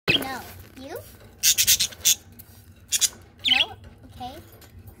You? No? Okay.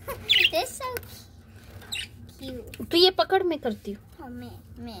 This is so cute. तो ये पकड़ मैं करती हूँ. Oh,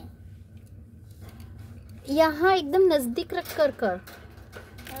 मैं. यहाँ एकदम नजदीक रख कर.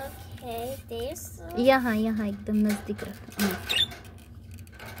 Okay, this. यहाँ एकदम नजदीक रख.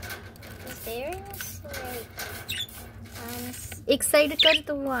 There is like एक साइड कर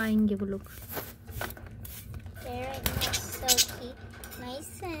तो वो आएंगे वो लोग. They're so cute,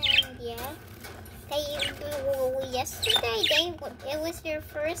 nice and yeah. Yesterday it was their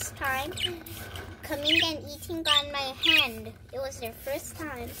first time coming and eating on my hand. It was their first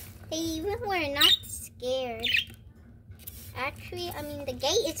time. They even were not scared. Actually, I mean the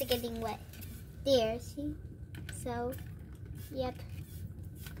gate is getting wet. There, see? So, yep.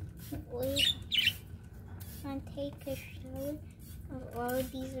 We want to take a shower of all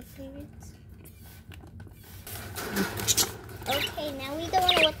of these birds. Okay, now we don't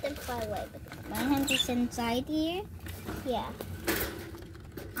want to let them fly away. My hand is inside here. Yeah.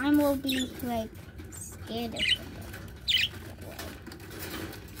 I will be like scared of them.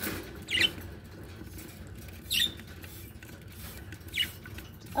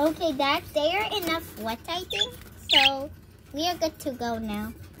 Okay, Dad, they are enough wet, I think. So we are good to go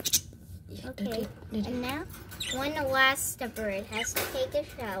now. Okay, and now one last bird has to take a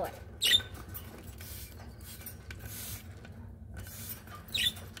shower.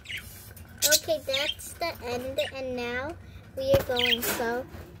 Okay, that's the end, and now we are going. So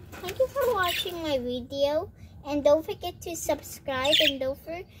thank you for watching my video, and don't forget to subscribe, and don't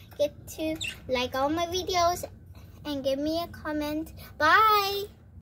forget to like all my videos and give me a comment. Bye.